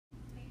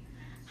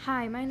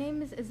Hi, my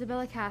name is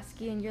Isabella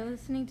Kasky, and you're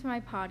listening to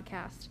my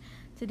podcast.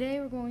 Today,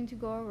 we're going to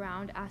go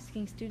around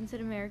asking students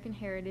at American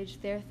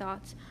Heritage their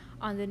thoughts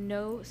on the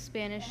no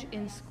Spanish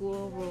in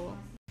school rule.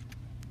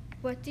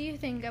 What do you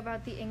think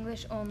about the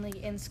English only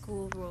in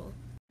school rule?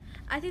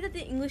 I think that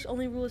the English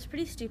only rule is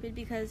pretty stupid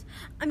because,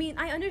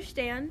 I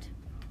understand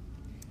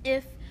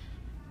if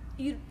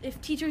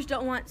teachers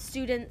don't want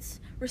students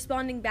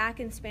responding back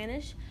in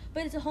Spanish,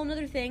 but it's a whole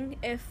other thing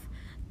if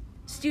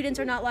students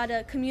are not allowed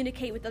to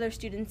communicate with other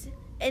students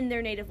in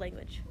their native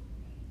language.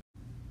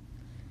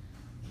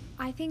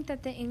 I think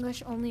that the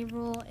English only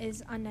rule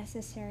is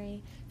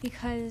unnecessary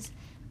because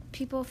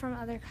people from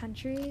other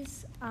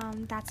countries,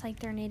 that's like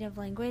their native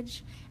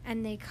language,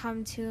 and they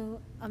come to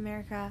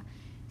America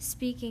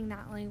speaking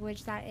that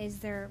language that is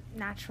their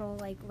natural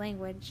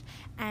language,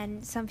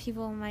 and some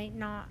people might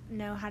not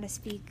know how to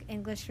speak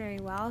English very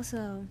well,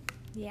 so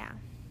yeah.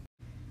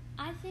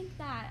 I think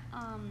that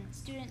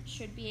students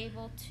should be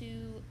able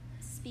to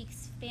speak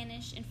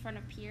Spanish in front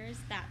of peers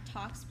that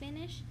talk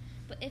Spanish,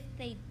 but if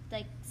they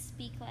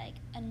speak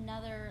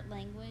another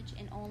language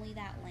and only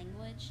that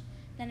language,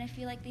 then I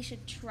feel like they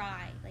should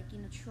try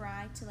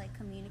to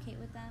communicate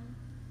with them.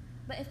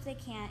 But if they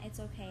can't, it's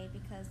okay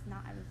because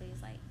not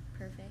everybody's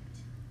perfect.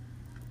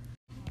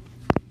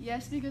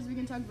 Yes, because we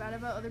can talk bad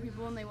about other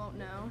people and they won't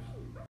know.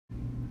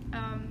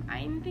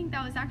 I think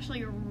that was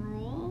actually a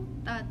rule.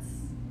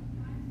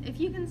 If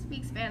you can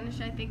speak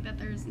Spanish, I think that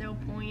there's no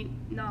point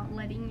not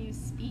letting you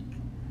speak,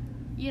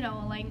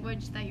 a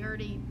language that you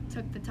already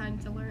took the time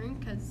to learn,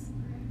 because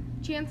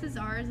chances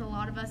are a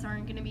lot of us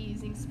aren't going to be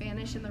using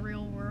Spanish in the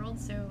real world,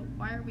 so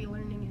why are we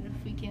learning it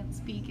if we can't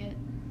speak it?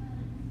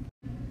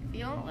 If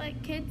you don't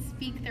let kids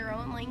speak their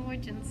own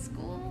language in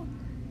school,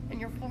 and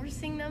you're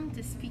forcing them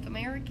to speak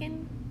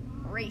American,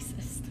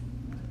 racist.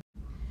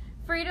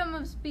 Freedom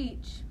of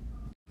speech.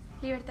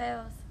 Libertad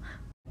de voz.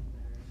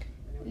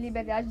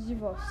 Liberdade de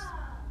voz.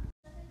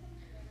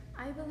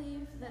 I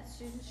believe that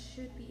students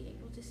should be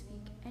able to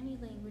speak any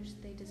language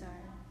they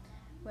desire.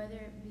 Whether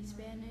it be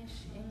Spanish,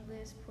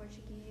 English,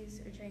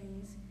 Portuguese, or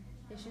Chinese,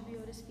 they should be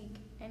able to speak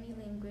any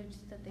language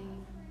that they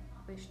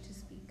wish to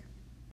speak.